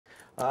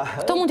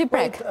Këto mund t'i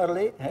prek.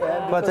 Early,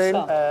 because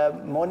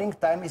morning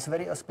time is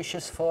very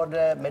auspicious for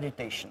the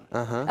meditation.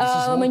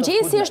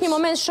 Mëngjesi është një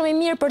moment shumë i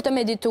mirë për të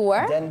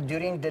medituar. Then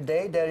during the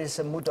day there is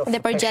a mood of Dhe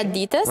për gjatë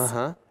ditës.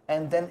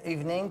 and then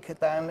evening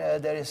time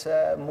there is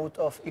a mood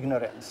of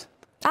ignorance.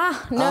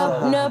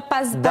 Në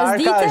pas Darka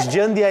dite... është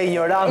gjendja e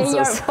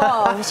ignorancës. Po,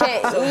 që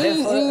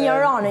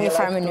ignoron në një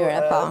farë mënyrë,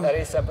 po.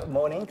 There is a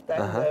morning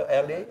time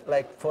early,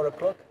 like 4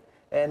 o'clock,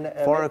 and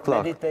 4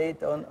 o'clock.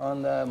 meditate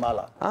on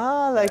mala.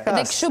 Like Dhe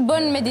us. kështu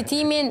bën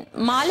meditimin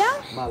mala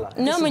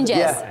në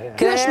mëngjes. Ky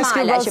Can I është ask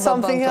you mala about që po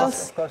something bën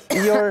else?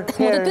 këto. Your Mund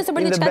të hair pyesë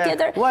për in the diçka back.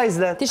 tjetër? Why is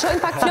that? Ti shohim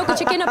pak flokët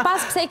që ke në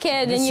pas, pse ke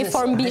dhe një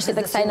formë bishti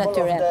të kësaj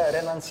natyre. This is the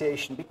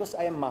renunciation, because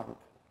I am monk.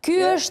 Ky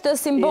është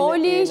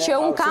simboli që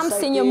un kam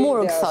si një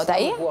murg, thot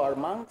ai. Some who are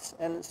monks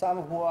and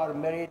some who are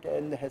married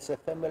and has a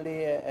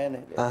family and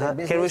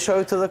Can we show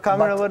it to the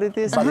camera what it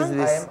is? I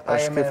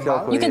Është am ky a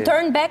floku. monk. You can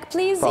turn back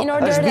please in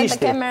order Është that the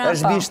bishti, camera...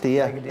 është bishti,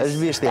 është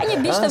bishti. Ka një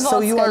bishtë So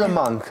you are a vockël.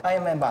 monk. I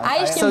am a monk. Ai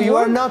është So një murg.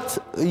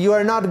 you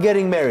are not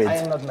getting married. I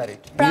am not married.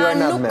 Pra You are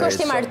not nuk married,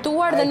 është i so-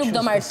 martuar dhe nuk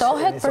do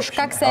martohet për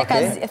shkak se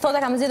thotë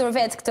kam zgjedhur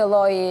vetë këtë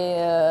lloj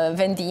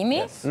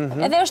vendimi.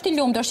 Edhe është i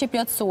lumtur, është i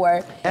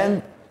plotësuar.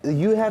 And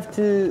you have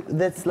to,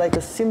 that's like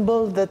a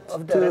symbol that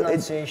Of the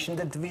renunciation,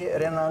 that we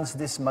renounce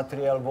this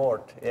material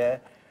world. Yeah.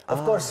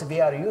 Of course, we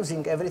are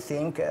using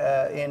everything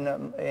in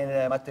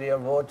a material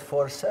world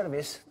for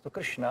service to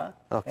Krishna.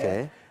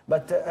 Okay.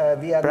 But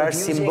we are Pra not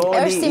using simboli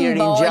Është i simboli i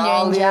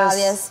ringjalljes.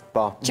 ringjalljes.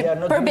 Po. we are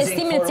not Për using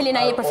besimin for e cilin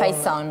ai e our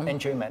përfaqëson. own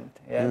enjoyment.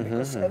 Yeah,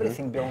 because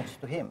everything belongs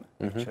to him,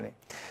 actually.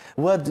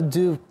 What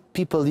do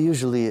people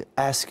usually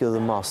ask you the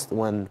most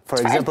when, for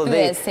example,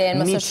 they pyesin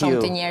më së meet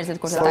shumti you? njerëzit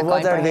kur të For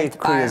what takojnë are për they herë të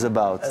parë? curious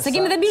about? Se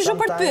kemi dhe bijou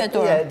për të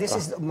pyetur. Yeah, this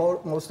is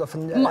most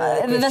often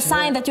the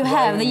sign that you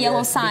have, the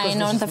yellow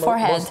sign on the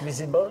forehead. Most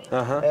visible.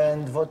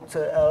 And what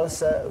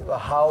else?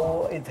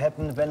 How it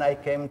happened when I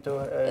came to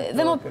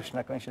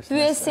Krishna consciousness.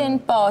 Pyesin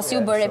po, si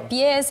u bëre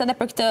pjesë edhe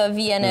për këtë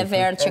vjen e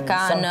verdhë që ka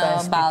në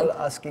ball.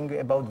 People asking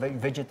about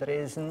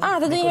vegetarianism.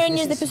 Dhe ndonjëherë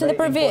njerëzit pyesin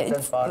për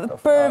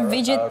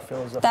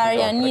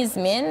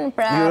vegetarianizmin,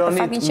 pra për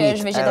faktin që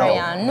është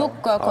vegetarian, nuk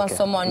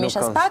konsumon mish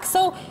as pak.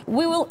 So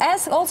we will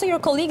ask also your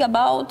colleague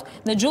about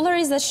the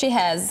jewelries that she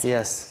has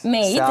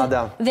made.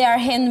 They are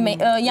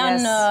handmade,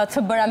 janë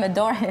të bëra me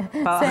dorë,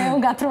 se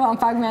unë gatruam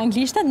pak me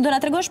anglishtet. Do na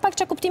tregosh pak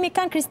çka kuptimi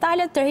kanë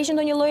kristalet, tërheqin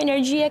ndonjë lloj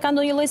energjie, kanë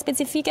ndonjë lloj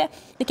specifike,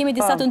 ne kemi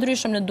disa të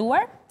ndryshëm në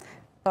duar.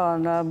 Po,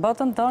 në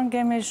botën tonë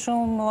kemi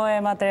shumë lloje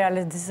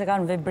materiale, disa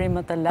kanë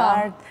vibrime të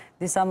lartë,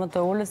 disa më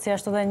të ulët, si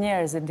ashtu dhe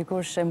njerëzit.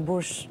 Dikush e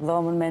mbush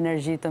dhomën me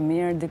energji të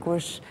mirë,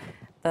 dikush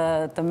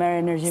të merr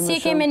energji më shumë.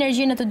 Si kemi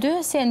energjinë të dy,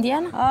 si e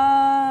ndjen?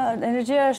 Energjia